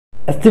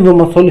SC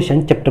Verma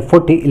solution, chapter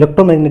 40,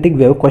 electromagnetic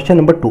wave, question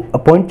number 2. A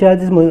point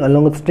charge is moving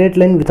along a straight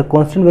line with a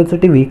constant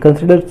velocity v.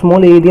 Consider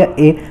small area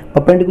A,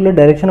 perpendicular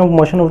direction of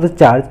motion of the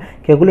charge.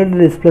 Calculate the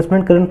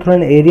displacement current through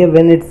an area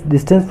when its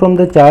distance from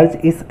the charge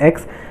is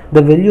x.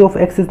 The value of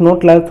x is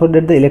not large so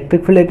that the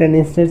electric field at an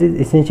instant is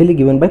essentially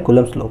given by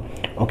Coulomb's law.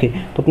 Okay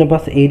तो अपने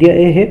पास area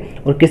A है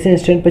और किसी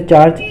instant पे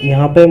charge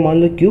यहाँ पे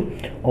मान लो Q,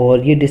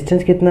 और ये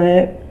डिस्टेंस कितना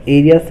है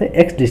एरिया से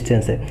एक्स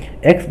डिस्टेंस है,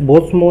 एक्स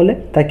बहुत स्मॉल है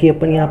ताकि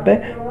अपन यहाँ पे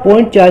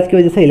पॉइंट चार्ज की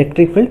वजह से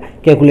इलेक्ट्रिक फील्ड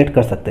कैलकुलेट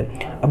कर सकते हैं।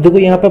 अब देखो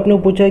यहाँ पे अपने को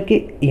पूछा है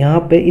कि यहाँ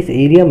पे इस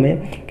एरिया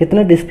में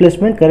कितना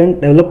डिस्प्लेसमेंट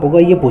करंट डेवलप होगा,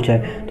 ये पूछा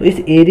है। तो इस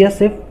एरिया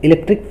से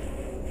इलेक्ट्रिक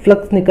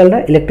फ्लक्स निकल रहा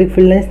है, इलेक्ट्रिक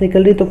फील्ड लाइंस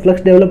निकल रही है, तो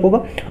फ्लक्स डेवलप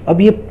होगा।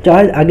 अब ये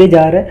चार्ज आगे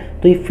जा रहा है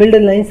तो ये field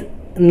lines,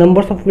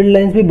 numbers of field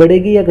lines भी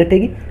बढ़ेगी या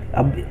घटेगी?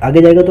 अब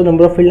आगे जाएगा तो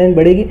नंबर ऑफ फील्ड लाइन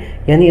बढ़ेगी,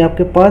 यानी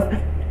आपके पास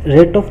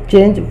रेट ऑफ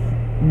चेंज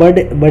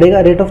बढ़ेगा।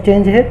 रेट ऑफ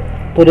चेंज है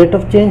तो रेट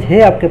ऑफ चेंज है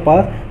आपके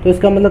पास, तो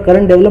इसका मतलब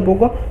करंट डेवलप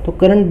होगा। तो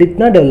करंट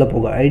जितना डेवलप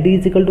होगा आई डी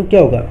इजिकल टू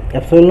क्या होगा,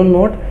 epsilon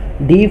not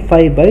D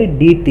phi by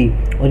D T,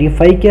 और ये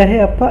फाई क्या है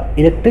आपका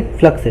इलेक्ट्रिक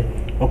फ्लक्स है।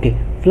 ओके,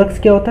 फ्लक्स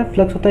क्या होता है?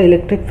 फ्लक्स होता है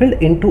electric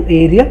field into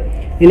area.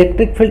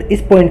 Electric field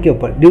इस पॉइंट के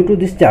ऊपर ड्यू टू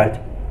दिस चार्ज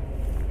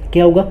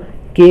क्या होगा,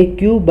 के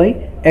क्यू बाई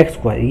एक्स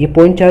स्क्वायर। ये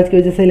पॉइंट चार्ज की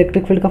वजह से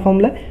इलेक्ट्रिक फील्ड का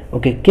फॉर्मूला है।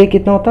 ओके, के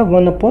कितना होता है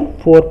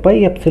 1/4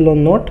 pi epsilon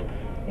not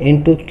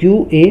into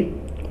Q A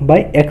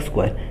by x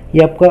square.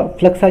 ये आपका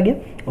फ्लक्स आ गया।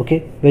 ओके,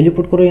 वैल्यू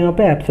पुट करो यहाँ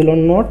पे, एप्सिलॉन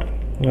नॉट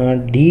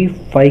डी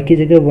फाई की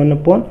जगह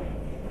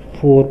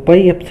 1/4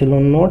 pi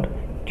epsilon not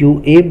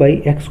Q A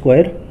by x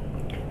square,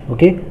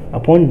 okay,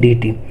 upon D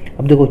T.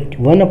 अब देखो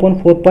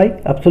 1/4 pi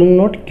epsilon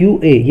not Q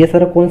A, ये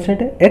सारा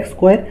कॉन्स्टेंट है, एक्स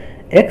स्क्वायर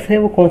एक्स है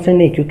वो कॉन्स्टेंट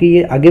नहीं, क्योंकि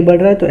ये आगे बढ़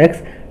रहा है तो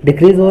एक्स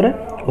डिक्रीज हो रहा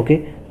है। ओके,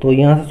 तो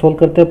यहाँ से सॉल्व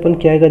करते हैं अपन,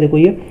 क्या आएगा देखो,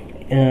 ये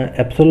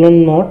epsilon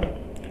not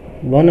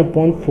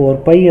 1/4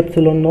 pi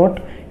epsilon not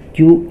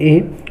Q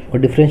A, और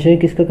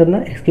डिफरेंशिएट किसका करना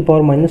है, एक्स की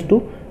पावर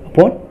 -2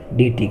 अपॉन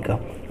डी टी का।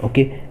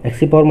 ओके, एक्स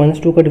की पावर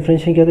 -2 का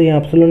डिफरेंशिएट क्या था, यहाँ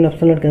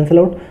एप्सिलॉन कैंसिल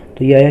आउट,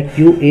 तो ये आया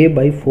क्यू ए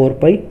बाई 4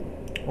 पाई,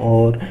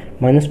 और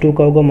 -2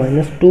 का होगा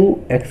 -2,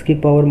 एक्स की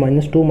पावर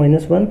 -2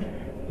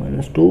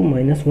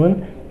 -1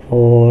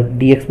 और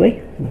D x by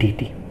D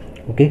T.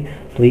 Okay,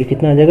 तो ये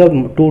कितना आ जाएगा,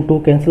 2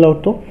 कैंसिल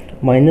आउट, तो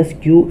माइनस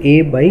क्यू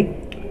ए बाई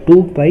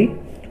 2 पाई,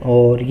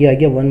 और ये आ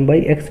गया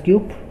 1/x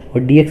क्यूब,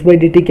 और D x by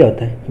D T क्या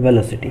होता है,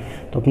 वेलोसिटी।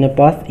 तो अपने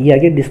पास ये आ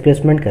गया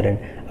डिस्प्लेसमेंट करंट।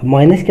 अब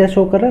माइनस क्या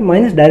शो कर रहा है,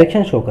 माइनस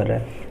डायरेक्शन शो कर रहा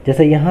है।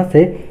 जैसे यहाँ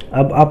से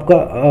अब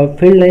आपका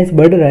फील्ड लाइंस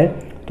बढ़ रहा है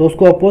तो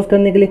उसको अपोज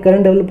करने के लिए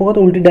करंट डेवलप होगा,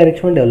 तो उल्टी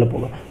डायरेक्शन में डेवलप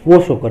होगा, वो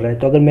शो कर रहा है।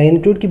 तो अगर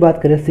मैग्नीट्यूड की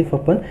बात करें सिर्फ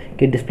अपन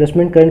कि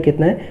डिस्प्लेसमेंट करंट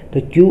कितना है, तो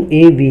Q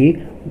A V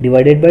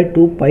divided by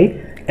 2 pi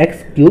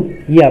x cube,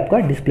 ये आपका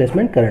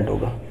डिस्प्लेसमेंट करंट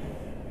होगा।